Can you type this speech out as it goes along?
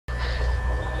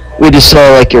We just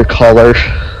saw like your collar.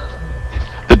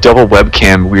 The double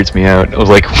webcam weirds me out. I was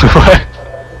like, what?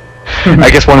 I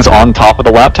guess one is on top of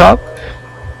the laptop?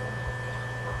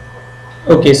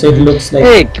 Okay, so it looks like...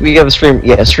 Hey, we have a stream.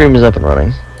 Yeah, stream is up and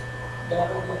running.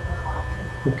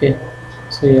 Okay,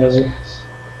 so yeah,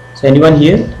 so anyone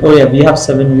here? Oh yeah, we have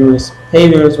 7 viewers. Hey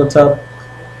viewers, what's up?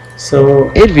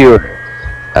 So 8 viewer.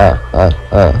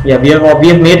 yeah, we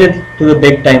have made it to the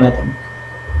big time, I think.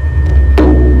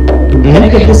 Can I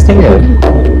get this thing to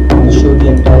show the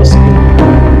entire screen?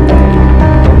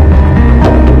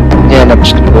 Yeah, and I'm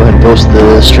just gonna go ahead and post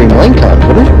the stream link on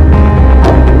Twitter.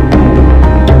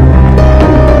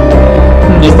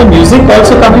 Is the music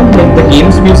also coming? Like the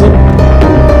game's music?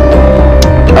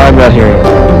 I'm not hearing it.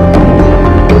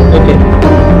 Okay.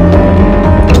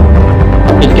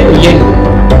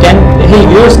 Hey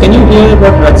viewers, can you hear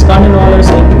what Ratskan and all are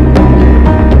saying?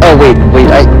 Oh wait,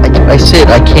 I said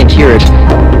I can't hear it.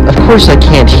 Of course I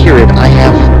can't hear it. I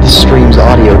have the stream's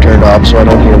audio turned off so I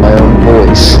don't hear my own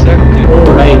voice. Exactly.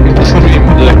 Oh right. The stream,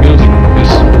 the music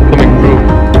is coming through.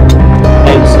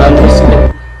 Right, so I'll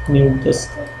just mute this.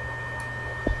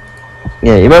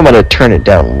 Yeah, you might want to turn it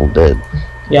down a little bit.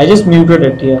 Yeah, I just muted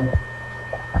it, yeah.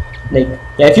 Like,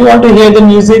 yeah, if you want to hear the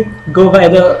music, go by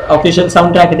the official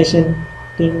soundtrack edition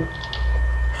thing.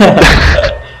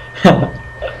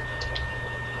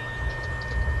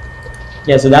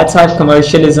 Yeah, so that's our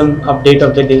commercialism update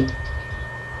of the day.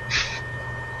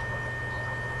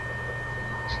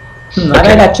 I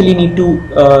might actually need to,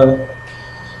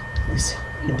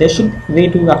 there should be a way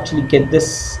to actually get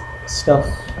this stuff.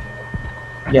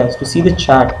 Yeah, to see the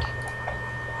chat.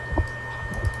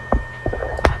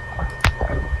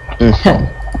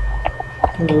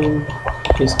 Hello.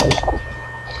 Discussion.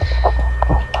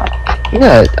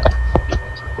 Yeah.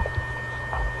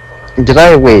 Did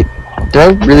I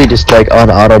really just like on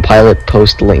autopilot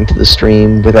post a link to the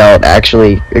stream without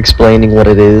actually explaining what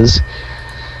it is?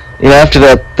 You know, after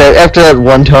that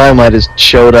one time I just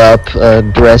showed up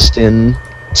dressed in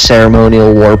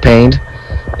ceremonial war paint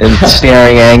and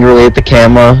staring angrily at the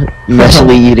camera,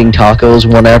 messily eating tacos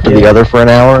one after the other for an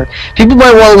hour. People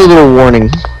might want a little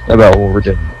warning about what we're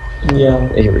doing. Yeah.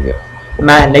 Here we go.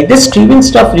 Man, like this streaming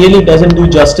stuff really doesn't do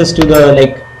justice to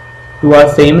the to our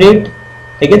frame rate.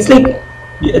 Like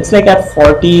it's like at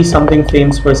 40 something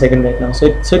frames per second right now. So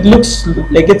it looks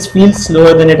like it feels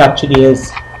slower than it actually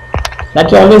is.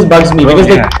 That always bugs me because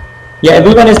yeah,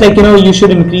 everyone is like, you should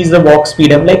increase the walk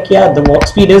speed. I'm like, yeah, the walk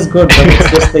speed is good, but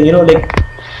it's just the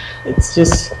it's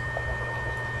just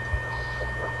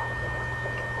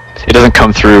it doesn't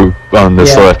come through on the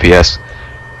slow FPS.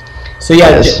 So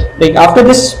yeah, like after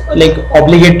this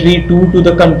obligatory tour to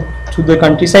the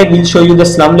countryside, we'll show you the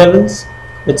slum levels,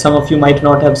 which some of you might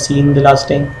not have seen the last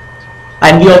time,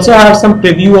 and we also have some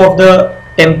preview of the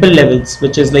temple levels,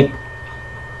 which is like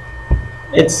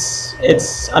it's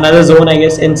another zone, I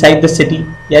guess, inside the city.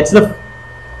 Yeah,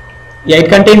 it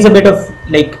contains a bit of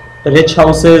like rich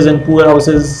houses and poor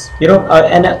houses,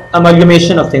 an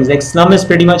amalgamation of things. Like slum is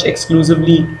pretty much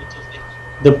exclusively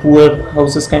the poor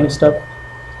houses kind of stuff.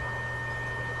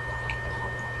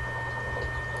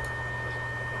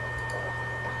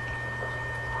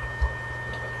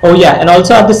 Oh yeah, and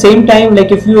also at the same time,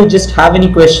 like if you just have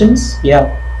any questions, yeah,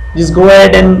 just go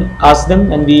ahead and ask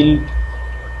them and we'll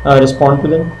respond to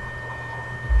them.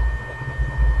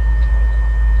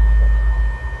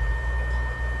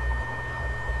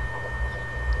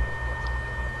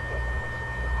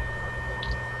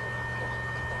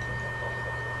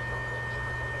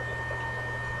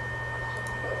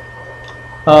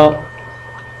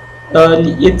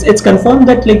 It's confirmed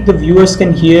that like the viewers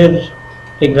can hear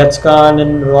like Ratskan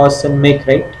and Ross and Mick,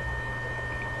 right?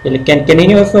 Yeah, like, can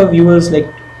any of our viewers like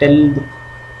tell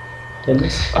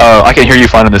us? I can hear you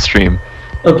fine on the stream.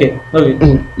 Okay.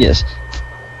 Yes.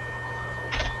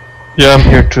 Yeah, I'm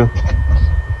here too.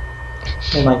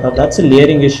 Oh my god, that's a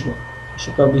layering issue. I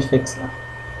should probably fix that.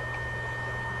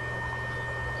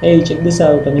 Hey, check this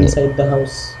out. I'm inside the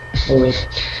house. Oh wait.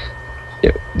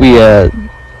 Yeah, we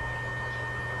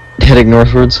heading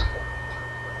northwards.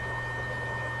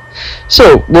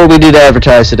 So what we did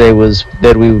advertise today was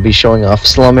that we would be showing off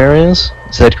slum areas.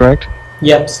 Is that correct?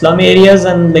 Yep, slum areas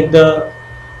and like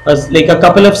like a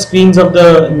couple of screens of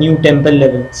the new temple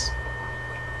levels.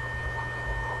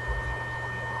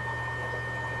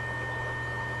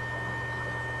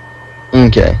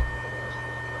 Okay.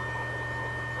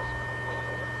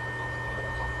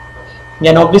 Yeah,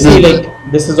 and obviously,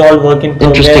 like, this is all work in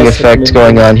progress. Interesting effects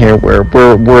going on here where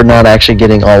we're not actually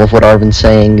getting all of what Arvin's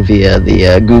saying via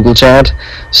the Google chat,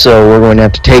 so we're going to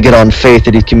have to take it on faith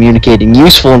that he's communicating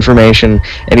useful information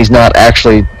and he's not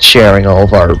actually sharing all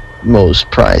of our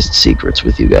most prized secrets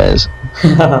with you guys.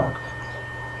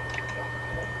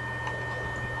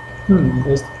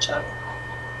 Where's the chat?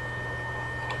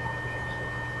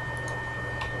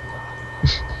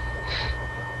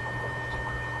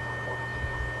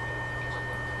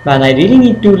 Man, I really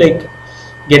need to like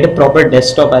get a proper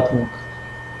desktop, I think.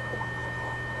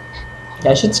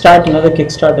 Yeah, I should start another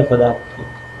Kickstarter for that.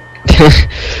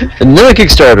 Another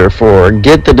Kickstarter for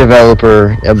get the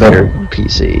developer a better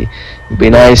PC. It'd be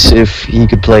nice if he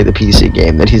could play the PC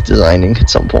game that he's designing at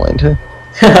some point.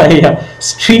 Yeah,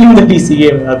 stream the PC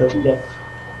game rather. Yeah.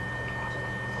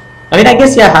 I mean, I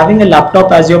guess yeah, having a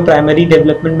laptop as your primary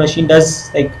development machine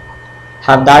does like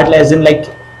have that as in like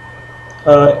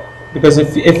because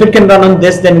if it can run on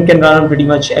this, then it can run on pretty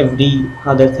much every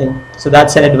other thing. So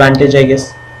that's an advantage, I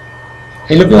guess.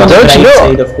 You're looking on the bright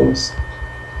side, of course.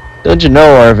 Don't you know,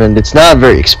 Arvind, it's not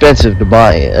very expensive to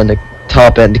buy a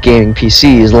top-end gaming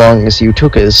PC as long as you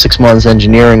took a 6 months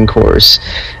engineering course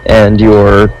and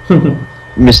you're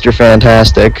Mr.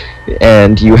 Fantastic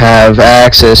and you have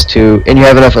access to, and you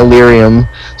have enough Illyrium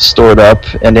stored up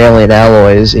and alien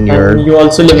alloys in your and you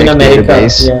also live in America,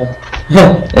 database. yeah.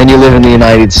 And you live in the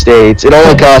United States. It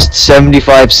only costs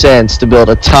 75 cents to build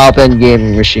a top-end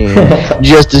gaming machine,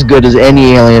 just as good as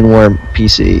any Alienware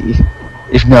PC,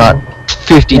 if not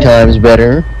 50 times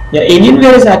better. Yeah,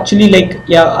 Alienware is actually like,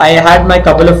 yeah, I had my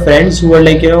couple of friends who were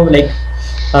like, you know, like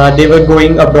they were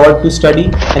going abroad to study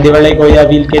and they were like, oh yeah,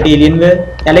 we'll get Alienware.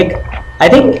 And like, I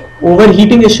think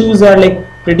overheating issues are like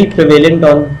pretty prevalent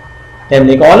on them.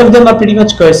 Like all of them are pretty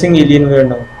much cursing Alienware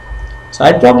now. So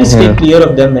I'd probably stay clear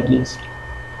of them at least.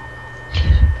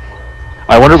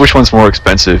 I wonder which one's more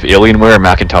expensive, Alienware or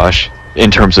Macintosh,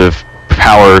 in terms of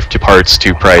power to parts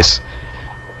to price.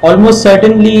 Almost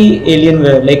certainly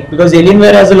Alienware, like because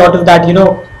Alienware has a lot of that, you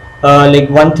know, like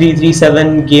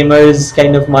 1337 gamers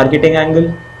kind of marketing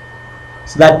angle.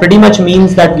 So that pretty much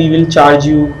means that we will charge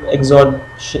you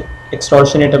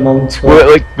extortionate amounts. For Well,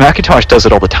 like Macintosh does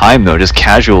it all the time though, just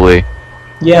casually.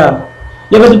 Yeah.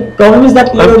 Yeah, but the problem is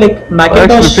that, you know, like Macintosh...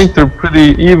 I actually think they're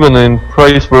pretty even in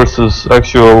price versus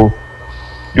actual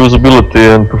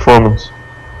usability and performance.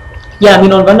 Yeah, I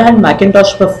mean, on one hand,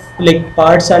 Macintosh like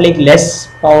parts are like less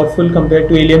powerful compared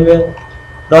to Alienware.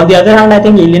 But on the other hand, I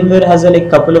think Alienware has a like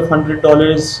couple of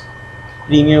 $100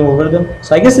 premium over them.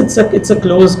 So I guess it's a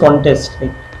close contest.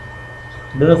 Like,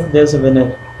 I don't know if there's a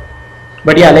winner.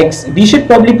 But yeah, like we should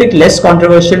probably pick less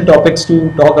controversial topics to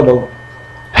talk about.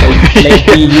 Like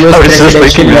the US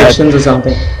presidential elections or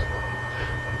something.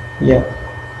 Yeah.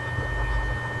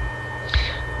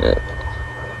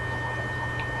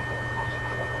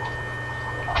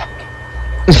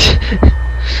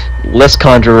 Less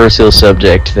controversial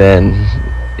subject than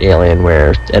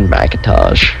Alienware and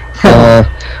Macintosh.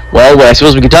 Well, I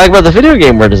suppose we could talk about the video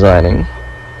game we're designing.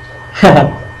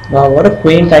 Wow, what a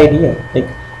quaint idea. Like,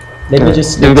 let me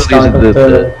just The start with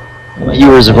the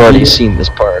viewers have already seen this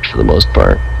part for the most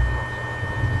part.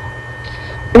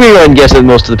 I'm going to go ahead and guess that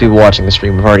most of the people watching the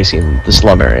stream have already seen the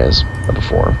slum areas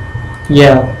before.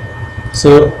 Yeah.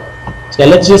 So yeah,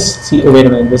 let's just see. Oh, wait a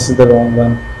minute. This is the wrong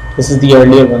one. This is the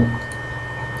earlier one.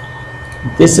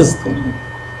 This is the one.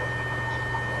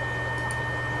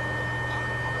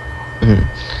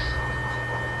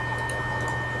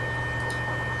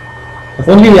 If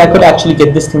only I could actually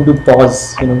get this thing to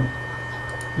pause, you know.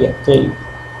 Yeah, there you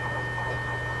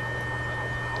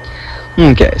go.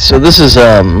 Okay, so this is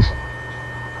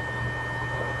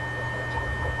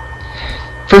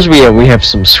first we have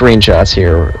some screenshots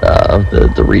here of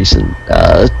the recent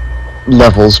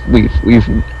levels we've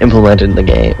implemented in the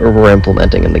game, or we're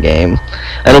implementing in the game.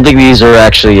 I don't think these are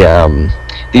actually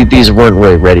these weren't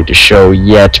really ready to show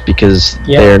yet because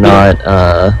they're not.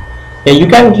 Yeah, you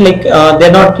can't like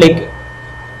they're not like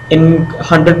in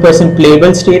 100%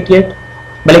 playable state yet,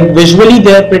 but like visually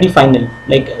they're pretty final.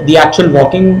 Like the actual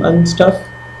walking and stuff,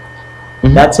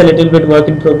 that's a little bit work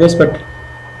in progress. But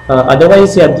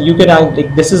otherwise, yeah, you can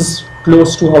like this is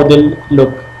close to how they'll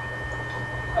look.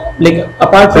 Like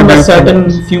apart from a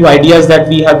certain few ideas that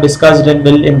we have discussed and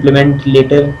will implement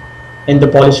later in the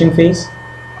polishing phase.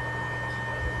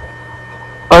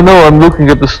 I know I'm looking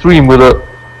at the stream with a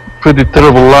pretty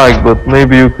terrible lag, but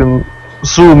maybe you can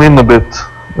zoom in a bit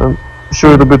and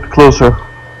show it a bit closer.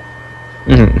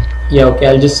 Yeah, okay,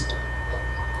 I'll just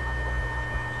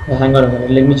hang on a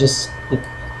minute, let me just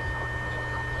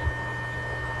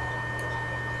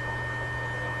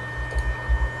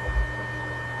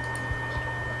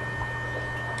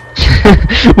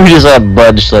We just have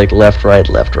budged like left, right,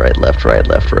 left, right, left, right,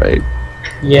 left, right.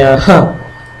 Yeah.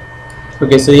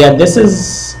 Okay, so yeah, this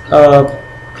is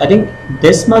I think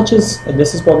this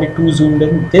is probably too zoomed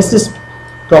in. This is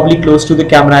probably close to the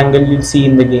camera angle you'll see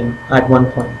in the game at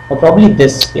one point, or probably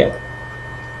this. Yeah,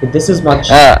 this is much.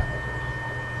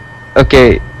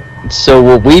 Okay, so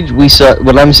what we saw,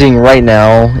 what I'm seeing right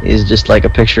now is just like a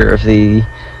picture of the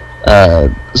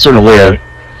sort of the layout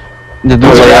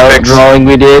graphics. drawing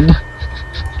we did.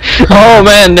 Oh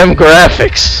man, them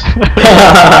graphics!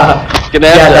 Gonna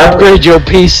have to upgrade your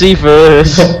PC for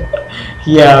this.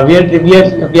 Yeah, we are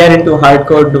into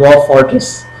hardcore Dwarf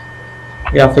Fortress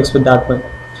graphics with that one.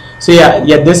 So yeah,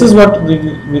 this is what we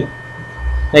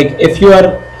like. If you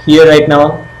are here right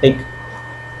now, like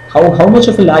how much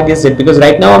of a lag is it? Because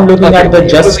right now I'm looking at the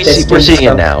just testing we're seeing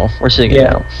stuff. it now. We're seeing it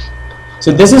now.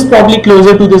 So this is probably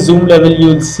closer to the zoom level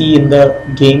you'll see in the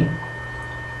game.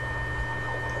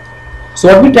 So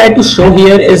what we try to show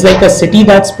here is like a city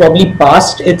that's probably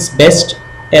past its best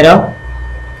era,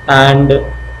 and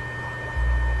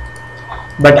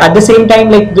but at the same time,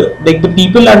 like the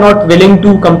people are not willing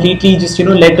to completely just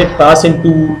let it pass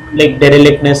into like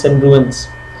derelictness and ruins.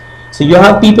 So you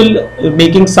have people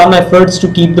making some efforts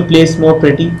to keep the place more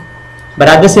pretty, but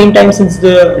at the same time, since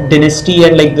the dynasty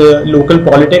and like the local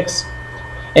politics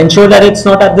ensure that it's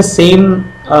not at the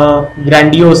same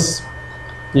grandiose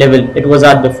level it was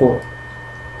at before.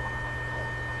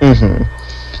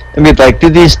 I mean, like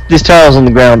these tiles on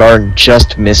the ground aren't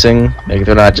just missing; like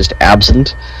they're not just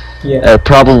absent. Yeah.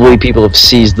 Probably people have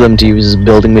seized them to use as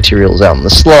building materials out in the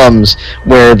slums,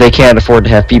 where they can't afford to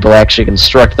have people actually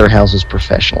construct their houses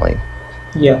professionally.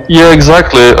 Yeah. Yeah,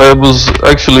 exactly. I was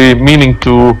actually meaning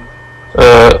to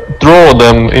draw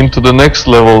them into the next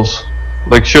levels,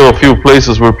 like show a few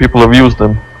places where people have used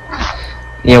them.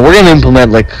 Yeah, we're gonna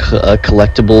implement like a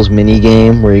collectibles mini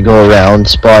game where you go around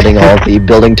spotting all the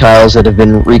building tiles that have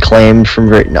been reclaimed from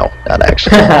no, not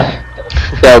actually.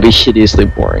 That would be hideously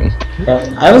boring.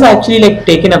 Yeah, I was actually like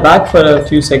taken aback for a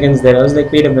few seconds there. I was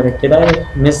like, wait a minute, did I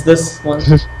miss this one?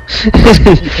 You're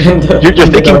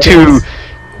thinking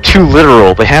too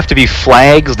literal. They have to be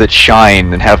flags that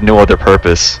shine and have no other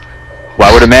purpose.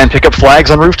 Why would a man pick up flags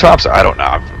on rooftops? I don't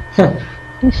know.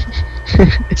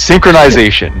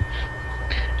 Synchronization.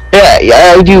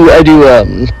 Yeah, I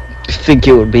do think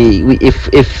it would be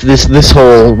if this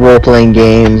whole role-playing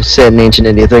game set in ancient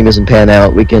India thing doesn't pan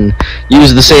out, we can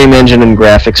use the same engine and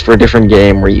graphics for a different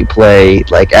game where you play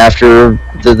like after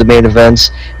the main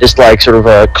events, just like sort of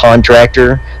a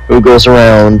contractor who goes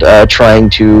around trying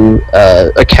to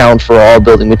account for all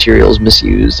building materials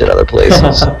misused in other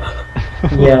places.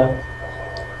 Yeah.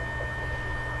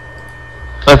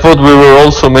 I thought we were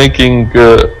also making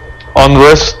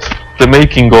Unrest the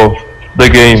making of the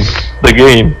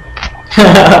game.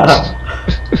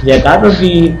 Yeah, that would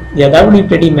be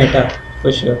pretty meta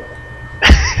for sure.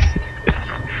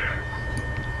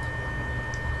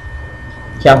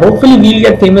 Yeah, hopefully we'll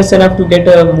get famous enough to get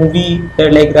a movie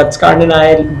where like Ratskan and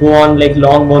I go on like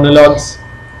long monologues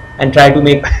and try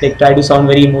to sound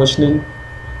very emotional.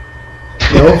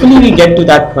 Yeah, hopefully we get to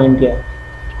that point. Yeah.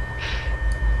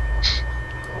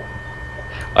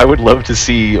 I would love to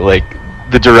see like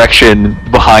the direction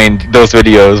behind those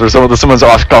videos, where someone's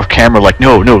off camera, like,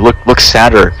 no, look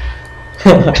sadder.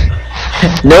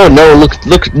 No, look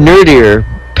nerdier,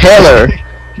 paler,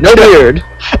 no beard,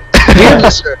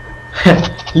 beardlesser.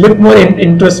 Look more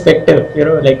introspective,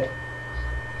 like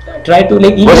try to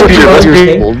like even What's if you beard?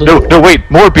 don't think, No, wait,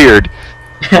 more beard.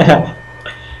 yeah,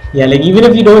 like even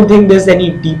if you don't think there's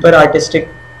any deeper artistic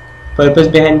purpose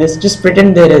behind this, just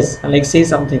pretend there is and like say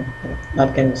something,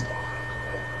 that kind of stuff.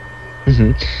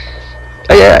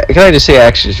 Yeah, can I just say I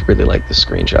actually just really like the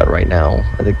screenshot right now.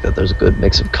 I think that there's a good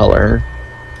mix of color.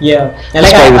 Yeah, and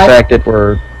like despite the fact that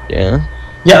we're I like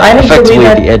the way effectively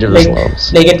that at the edge of the like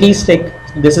slums. like at least like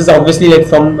this is obviously like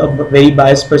from a very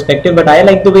biased perspective, but I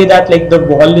like the way that like the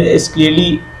wall is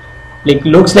clearly like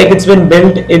looks like it's been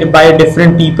built by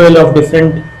different people of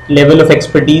different level of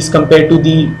expertise compared to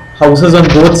the houses on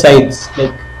both sides.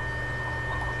 Like,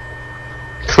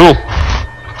 Cool.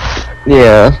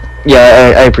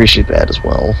 Yeah, I appreciate that as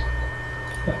well.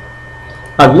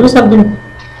 our views have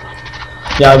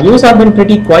been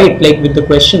pretty quiet, like with the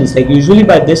questions. Like usually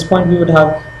by this point we would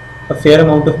have a fair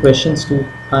amount of questions to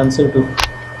answer to.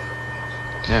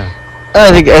 Yeah.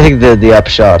 I think the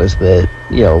upshot is that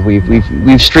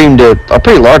we've streamed it a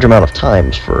pretty large amount of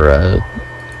times for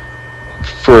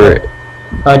Did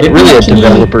we really a actually-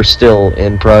 developer still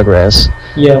in progress.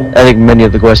 Yeah, I think many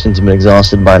of the questions have been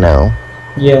exhausted by now.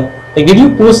 yeah. Like, did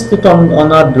you post it on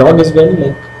our blog as well?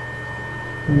 Like,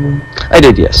 I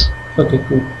did, yes. okay,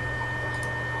 cool.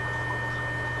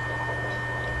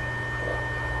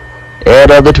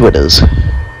 are the Twitters.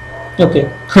 Okay.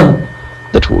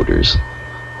 The Twitters.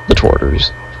 The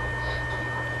Twitters.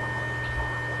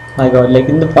 My God, like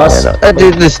in the past. Yeah, no,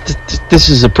 this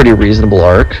is a pretty reasonable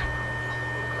arc.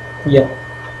 Yeah.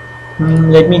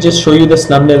 Let me just show you the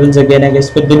slum levels again, I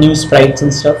guess, with the new sprites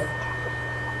and stuff.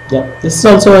 Yeah, this is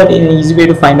also an easy way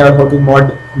to find out how to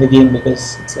mod the game,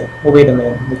 because it's like, oh wait a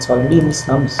minute, it's already in the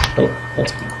slums. Right,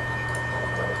 that's cool.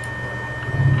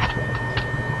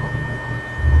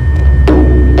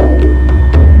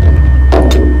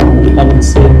 I didn't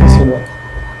say this, you know.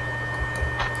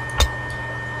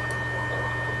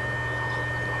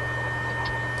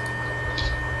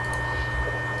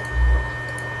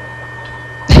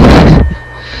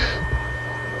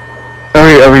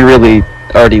 Are we really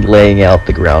already laying out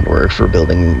the groundwork for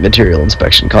building Material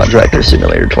Inspection Contractor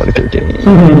Simulator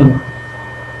 2013?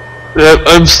 Yeah,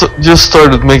 I've just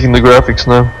started making the graphics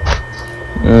now.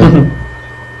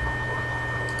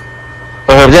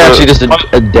 I have It's actually just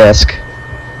a desk.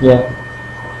 Yeah.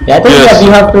 Yeah, I think Yes. we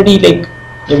have pretty, like,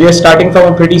 we are starting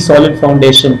from a pretty solid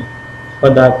foundation for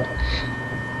that.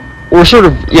 We're sort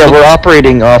of, yeah, we're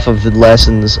operating off of the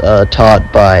lessons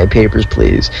taught by Papers,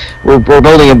 Please. We're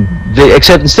building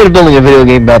except instead of building a video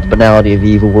game about the banality of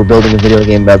evil, we're building a video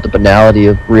game about the banality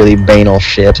of really banal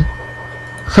shit.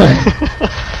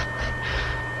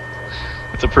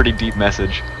 It's a pretty deep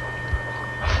message.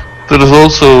 There is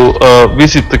also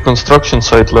visit the construction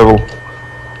site level,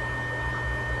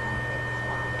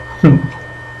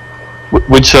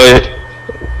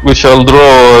 which I'll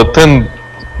draw 10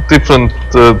 different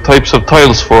types of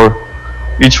tiles for.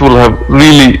 Each will have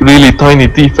really tiny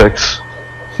defects.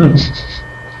 I'm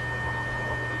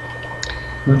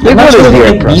What not is sure the if art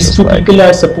like, these process two like? people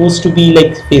are supposed to be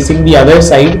like facing the other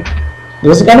side,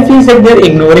 because it kind of feels like they're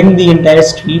ignoring the entire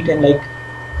street and like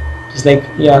just like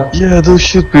Yeah, those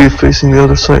should be facing the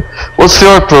other side. What's the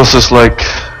art process like?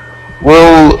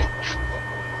 Well,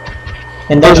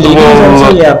 and that First of lady is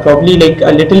all, also probably like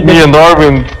a little me bit and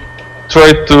Arvin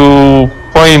tried to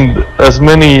find as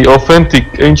many authentic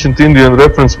ancient Indian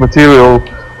reference material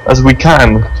as we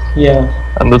can,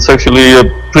 and that's actually a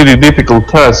pretty difficult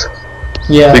task,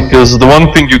 because the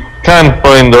one thing you can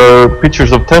find are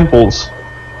pictures of temples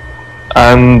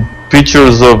and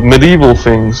pictures of medieval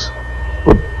things,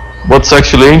 but what's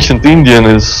actually ancient Indian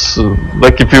is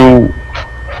like, if you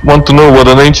want to know what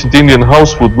an ancient Indian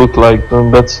house would look like,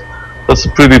 then that's a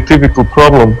pretty difficult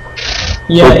problem.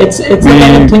 But it's the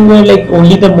kind of thing where like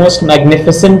only the most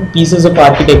magnificent pieces of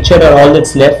architecture are all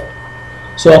that's left.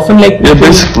 So often like Yeah,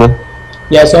 basically.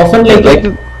 so often like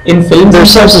in films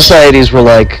There's some and stuff, societies where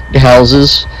like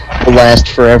houses will last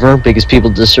forever because people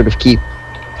just sort of keep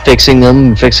fixing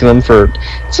them for, in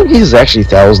some cases, actually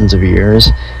thousands of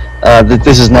years.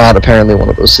 This is not apparently one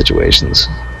of those situations.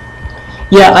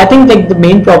 Yeah, I think like the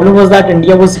main problem was that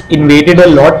India was invaded a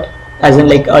lot, as in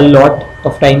like a lot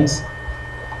of times.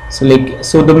 So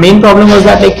the main problem was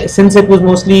that like since it was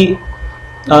mostly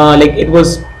like it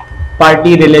was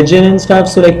partly religion and stuff,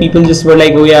 so like people just were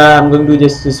like, oh yeah, I'm going to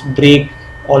just break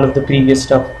all of the previous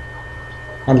stuff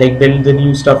and like build the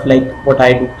new stuff like what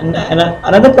I do. And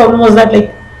another problem was that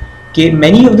like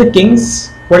many of the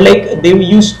kings were like they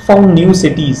found new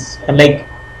cities, and like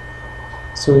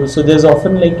so there's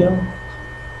often like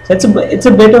so it's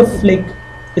a bit of like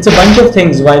it's a bunch of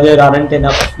things why there aren't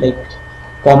enough like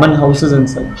common houses and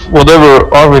such. Whatever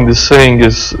Arvind is saying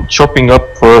is chopping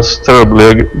up for us terribly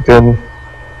again.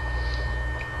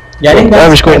 Yeah, I think I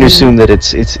that's was going to probably- assume that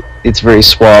it's very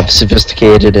suave,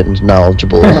 sophisticated, and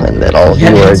knowledgeable, and that all of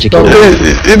Yeah, you are that's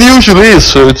educated. It usually is,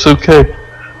 so it's okay.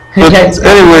 But Yeah, it's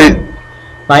anyway,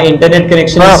 my internet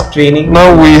connection is training.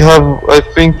 now we have, I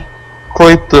think,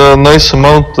 quite a nice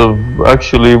amount of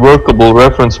actually workable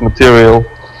reference material.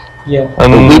 Yeah.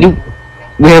 And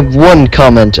We have one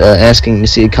comment asking to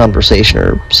see a conversation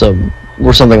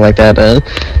or something like that.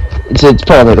 It's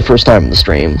probably the first time in the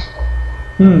stream.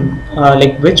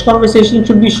 Like which conversation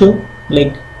should we show?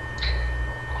 Like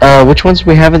Which ones do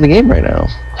we have in the game right now?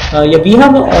 yeah, we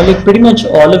have like pretty much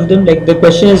all of them. Like the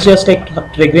question is just like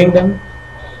triggering them.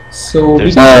 So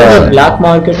we can show the black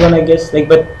market one, I guess. Like,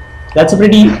 but that's a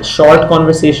pretty short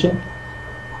conversation.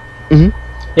 Mhm.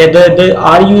 Yeah, the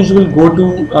our usual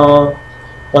go-to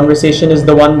conversation is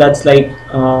the one that's like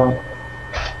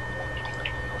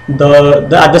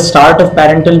the at the start of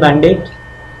parental mandate.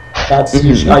 That's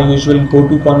our usual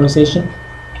go-to conversation.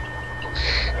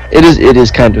 It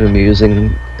is kind of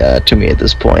amusing to me at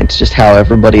this point, just how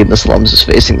everybody in the slums is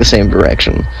facing the same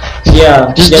direction.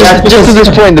 Yeah, Just that's to because- this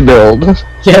point in the build.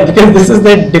 Yeah, because this is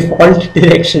the default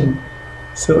direction.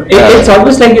 So it's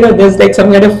almost like, you know, there's like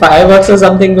some kind of fireworks or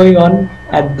something going on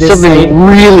at this Something side.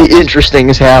 really interesting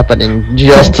is happening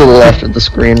just to the left of the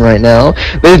screen right now.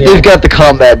 They've got the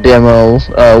combat demo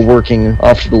working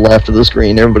off to the left of the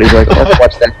screen. Everybody's like, oh,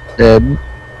 watch that instead.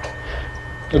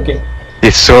 Okay.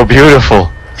 It's so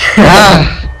beautiful.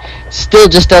 Still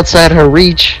just outside her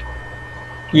reach.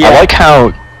 Yeah. I like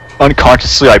how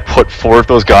unconsciously I put 4 of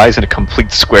those guys in a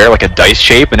complete square, like a dice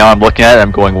shape, and now I'm looking at it and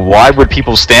I'm going, why would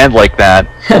people stand like that?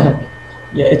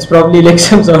 Yeah, it's probably like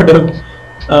some sort of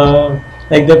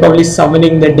like they're probably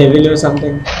summoning the devil or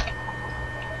something.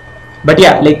 But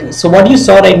yeah, like, so what you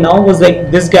saw right now was like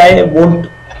this guy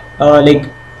won't like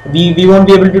we won't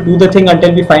be able to do the thing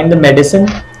until we find the medicine.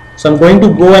 So I'm going to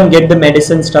go and get the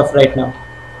medicine stuff right now,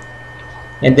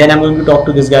 and then I'm going to talk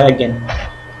to this guy again.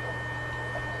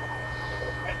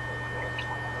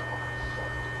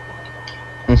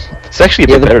 It's actually a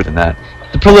bit better than that.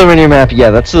 The preliminary map,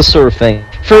 yeah, that's the sort of thing.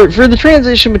 For the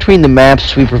transition between the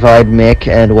maps we provide Mick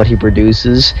and what he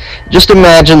produces, just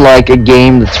imagine like a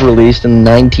game that's released in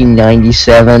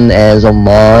 1997 as a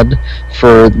mod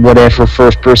for whatever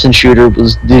first-person shooter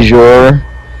was du jour,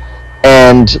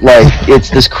 and like it's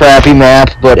this crappy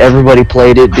map, but everybody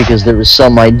played it because there was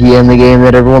some idea in the game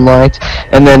that everyone liked,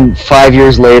 and then 5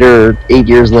 years later, or 8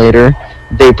 years later,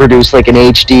 they produce like an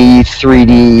HD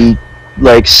 3D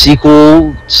like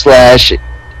sequel slash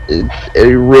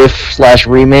riff slash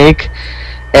remake,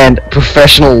 and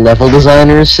professional level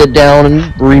designers sit down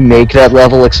and remake that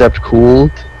level except cool.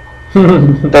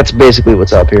 That's basically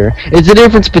what's up here. It's the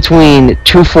difference between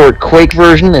 2 Fort Quake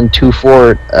version and 2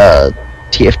 Fort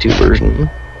TF2 version.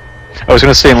 I was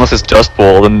going to say, unless it's Dust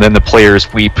Bowl, then the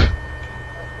players weep.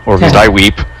 Or at least I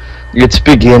weep. It's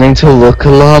beginning to look a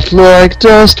lot like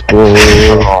Dust Bowl.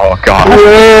 Oh, God.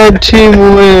 Red team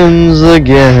wins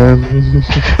again.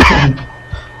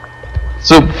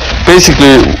 So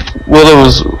basically, what I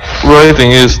was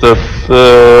writing is that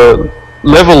the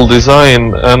level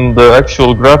design and the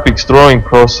actual graphics drawing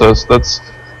process, that's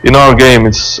in our game,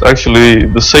 it's actually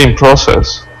the same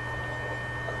process.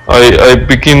 I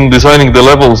begin designing the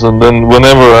levels, and then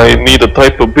whenever I need a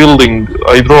type of building,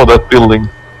 I draw that building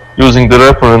using the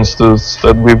references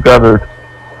that we've gathered,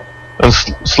 and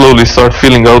slowly start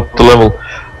filling out the level.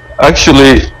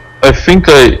 Actually, I think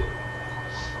I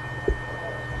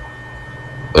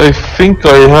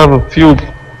have a few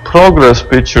progress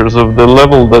pictures of the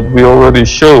level that we already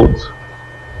showed.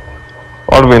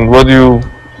 Arvin, what do you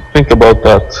think about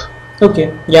that?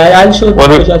 Okay, yeah, I'll show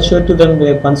it to them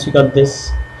once we got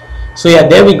this. So yeah,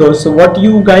 there we go. So what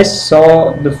you guys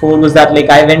saw before was that like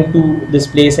I went to this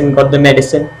place and got the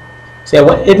medicine. So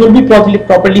yeah, it will be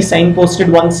properly signposted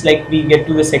once like we get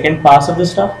to the second pass of the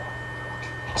stuff.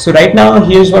 So right now,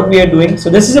 here's what we are doing. So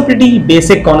this is a pretty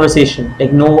basic conversation,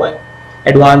 like no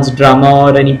advanced drama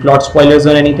or any plot spoilers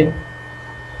or anything.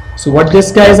 So what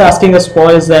this guy is asking us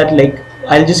for is that, like,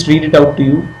 I'll just read it out to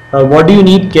you. What do you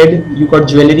need, kid? You got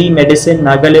jewelry, medicine,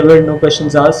 naga liver, no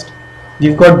questions asked.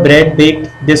 You've got bread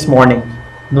baked this morning.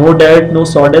 No dirt, no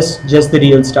sawdust, just the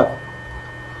real stuff.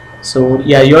 So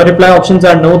yeah, your reply options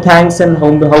are no thanks and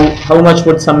how much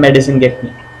would some medicine get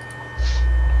me?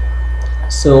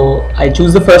 So I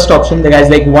choose the first option. The guy's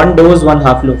like 1 dose, 1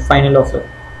 half loaf, final offer.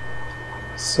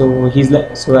 So he's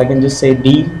like, so I can just say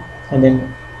deal,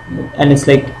 and it's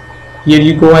like, here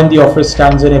you go, and the offer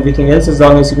stands and everything else. As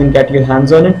long as you can get your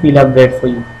hands on it, we'll have bread for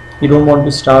you. You don't want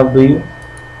to starve, do you?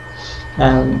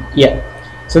 Yeah.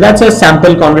 So that's a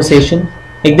sample conversation.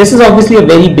 Like this is obviously a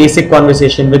very basic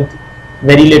conversation with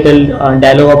very little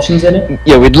dialogue options in it.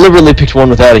 Yeah, we deliberately picked one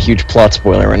without a huge plot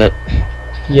spoiler in it.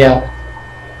 Yeah.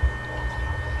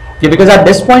 Yeah, because at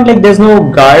this point, like, there's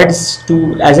no guards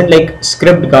to, as in like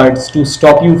script guards to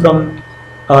stop you from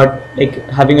like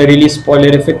having a really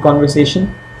spoilerific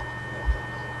conversation.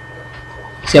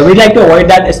 So yeah, we'd like to avoid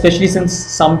that, especially since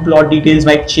some plot details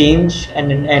might change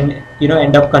and you know,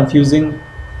 end up confusing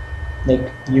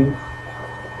like you.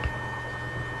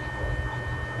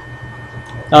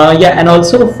 Yeah, and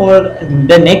also for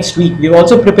the next week, we've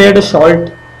also prepared a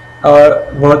short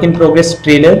work in progress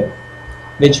trailer,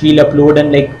 which we'll upload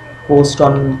and like post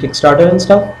on Kickstarter and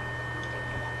stuff.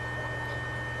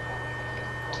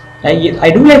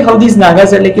 I do like how these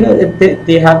Nagas are like, you know,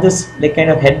 they have this like kind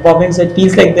of head bobbing, so it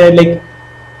feels like they're like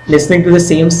listening to the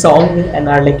same song and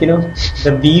are like, you know,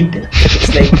 the beat. It's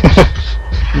like,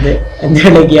 and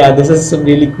they're like, yeah, this is some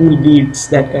really cool beats,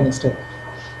 that kind of stuff.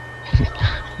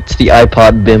 It's the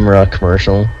iPod Bimra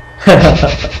commercial.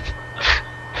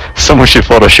 Someone should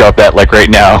Photoshop that like right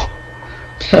now.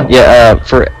 Yeah,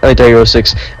 for Itago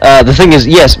 6. The thing is,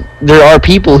 yes, there are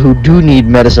people who do need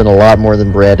medicine a lot more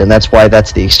than bread, and that's why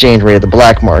that's the exchange rate of the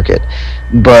black market.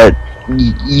 But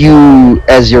you,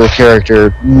 as your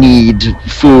character, need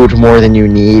food more than you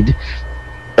need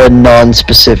a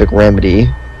non-specific remedy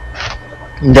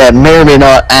that may or may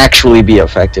not actually be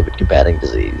effective at combating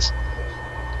disease.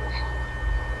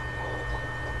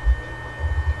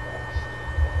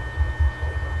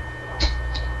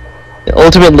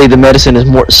 Ultimately, the medicine is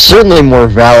certainly more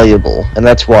valuable, and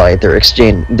that's why there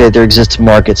exists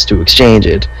markets to exchange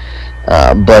it.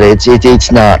 But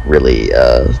it's not really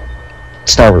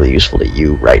useful to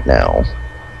you right now.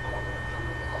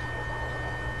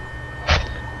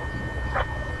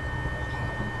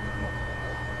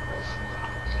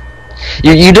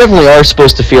 You definitely are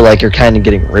supposed to feel like you're kind of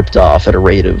getting ripped off at a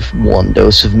rate of 1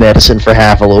 dose of medicine for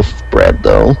half a loaf of bread,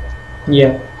 though.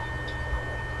 Yeah.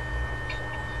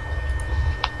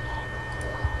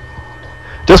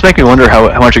 Does make me wonder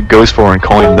how much it goes for in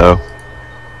coin, though.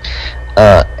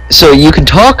 So you can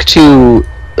talk to,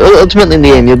 ultimately in the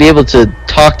game, you'll be able to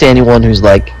talk to anyone who's,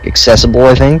 like, accessible,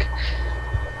 I think.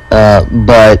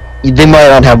 But they might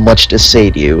not have much to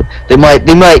say to you. They might,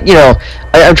 you know,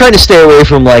 I'm trying to stay away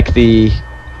from, like, the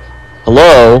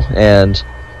hello, and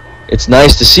it's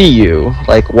nice to see you,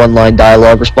 like, one-line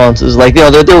dialogue responses. Like, you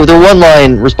know, their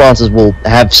one-line responses will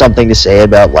have something to say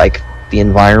about, like, the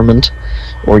environment,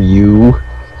 or you,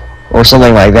 or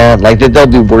something like that. Like, they'll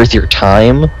be worth your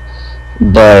time,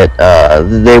 but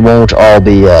they won't all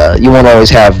be, you won't always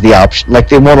have the option, like,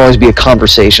 they won't always be a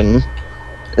conversation.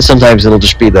 Sometimes it'll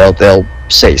just be they'll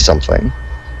say something.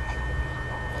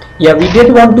 Yeah, we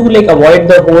did want to, like, avoid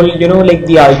the whole, you know, like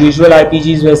the usual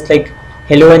RPGs where it's like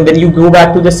hello and then you go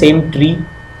back to the same tree,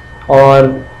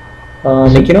 or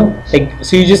like, you know, like,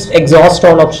 so you just exhaust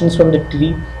all options from the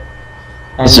tree.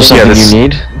 And is there something you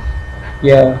need?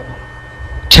 Yeah.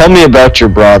 Tell me about your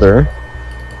brother.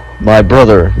 My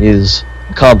brother is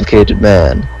a complicated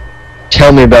man.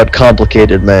 Tell me about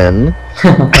complicated men.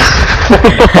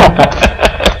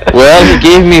 Well, he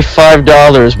gave me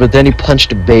 $5, but then he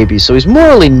punched a baby, so he's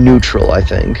morally neutral, I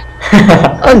think.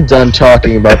 I'm done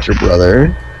talking about your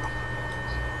brother.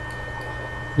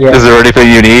 Yeah. Is there anything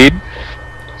you need?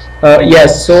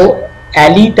 Yes, so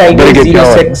Ali Tiger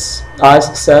 06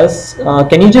 asks us,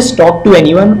 can you just talk to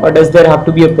anyone, or does there have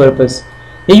to be a purpose?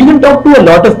 Yeah, you can talk to a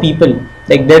lot of people.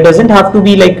 Like, there doesn't have to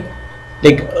be like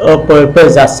a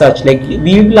purpose as such. Like,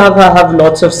 we will have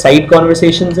lots of side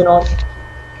conversations and all.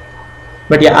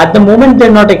 But yeah, at the moment they're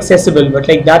not accessible, but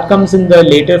like that comes in the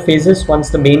later phases once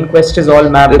the main quest is all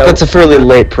mapped out. That's a fairly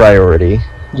late priority.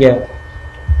 Yeah.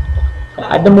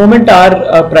 At the moment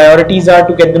our priorities are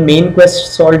to get the main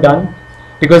quests all done,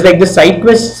 because like the side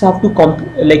quests have to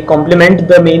complement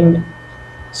the main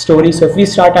story. So if we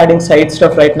start adding side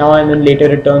stuff right now and then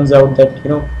later it turns out that, you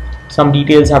know, some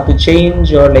details have to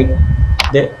change, or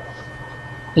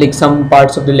like some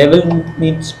parts of the level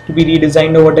needs to be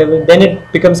redesigned or whatever, then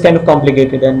it becomes kind of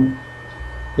complicated, and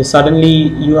suddenly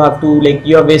you have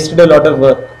wasted a lot of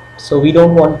work. So we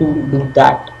don't want to do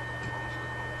that.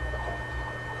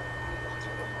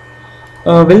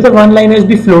 Will the one-liners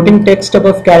be floating text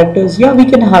above characters? Yeah, we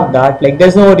can have that. Like,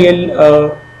 there's no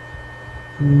real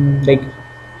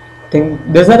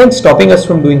there's nothing stopping us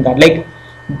from doing that. Like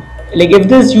if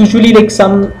there's usually like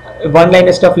some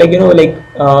one-liner stuff, like, you know, like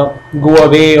go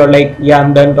away, or like, yeah,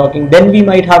 I'm done talking, then we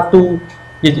might have to,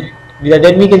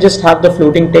 then we can just have the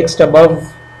floating text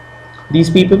above these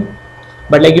people.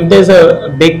 But like if there's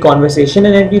a big conversation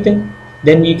and everything,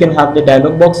 then we can have the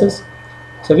dialogue boxes.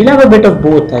 So we'll have a bit of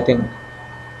both, I think.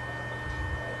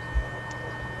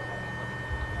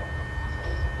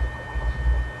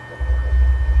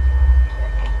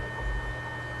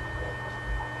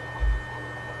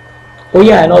 Oh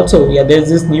yeah, and also, yeah, there's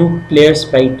this new player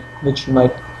sprite which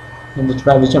I'm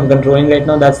controlling right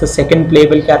now. That's the second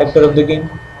playable character of the game.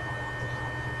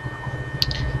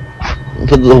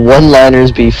 But the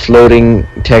one-liners be floating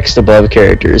text above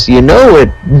characters. You know, it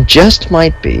just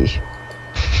might be.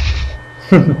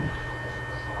 That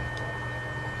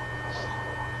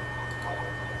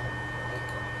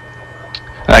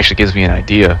actually gives me an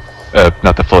idea.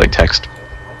 Not the floating text.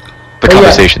 The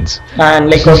conversations. Yeah. And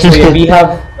like also, yeah, we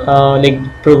have like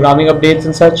programming updates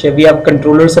and such. Yeah, we have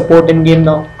controller support in game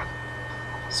now.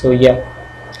 So yeah.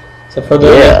 So for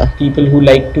the people who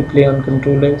like to play on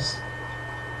controllers.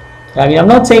 I mean, I'm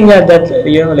not saying that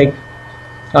you know, like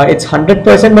it's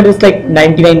 100%, but it's like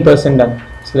 99% done.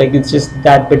 So like it's just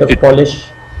that bit of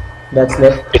polish that's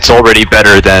left. It's already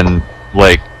better than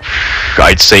like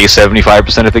I'd say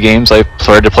 75% of the games I've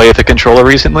started to play with a controller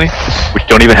recently, which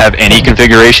don't even have any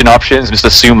configuration options, just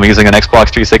assume I'm using an Xbox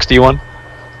 360 one.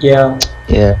 Yeah.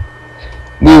 Yeah.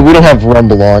 We don't have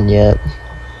Rumble on yet.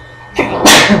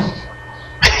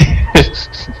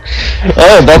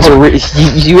 Oh, that's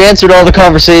you answered all the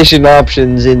conversation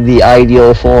options in the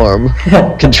ideal form.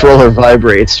 Controller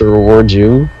vibrates to reward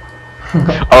you.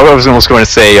 I was almost going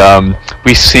to say,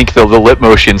 we sync the lip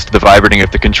motions to the vibrating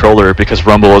of the controller because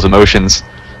Rumble is emotions.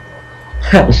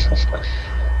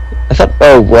 I thought,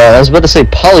 oh, well, I was about to say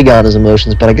Polygon is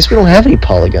emotions, but I guess we don't have any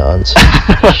polygons.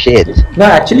 Shit. No,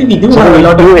 actually we do So have a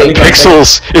lot of polygons.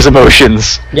 Pixels is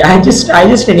emotions. Yeah, I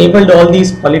just enabled all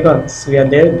these polygons. So yeah,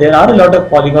 there are a lot of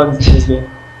polygons in this game.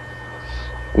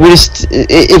 We just,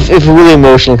 if a really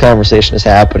emotional conversation is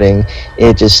happening,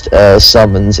 it just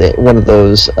summons one of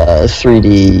those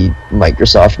 3D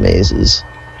Microsoft mazes.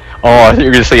 Oh, I thought you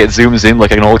were going to say it zooms in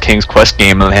like an old King's Quest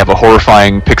game and they have a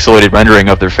horrifying pixelated rendering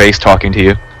of their face talking to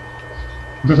you.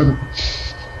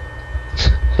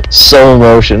 So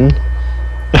emotion.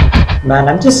 Man,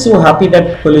 I'm just so happy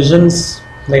that collisions,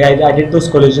 like I did those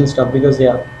collision stuff because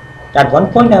yeah, at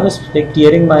one point I was like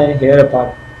tearing my hair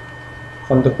apart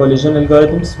from the collision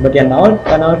algorithms, but yeah, now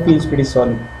it feels pretty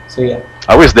solid. So yeah.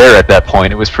 I was there at that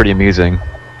point. It was pretty amusing.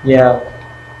 Yeah.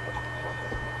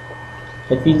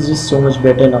 It feels just so much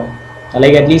better now.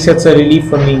 Like at least it's a relief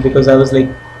for me because I was like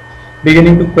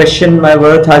beginning to question my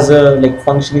worth as a like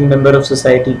functioning member of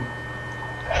society.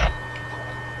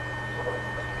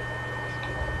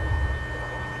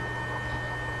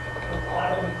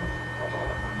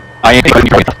 I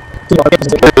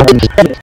am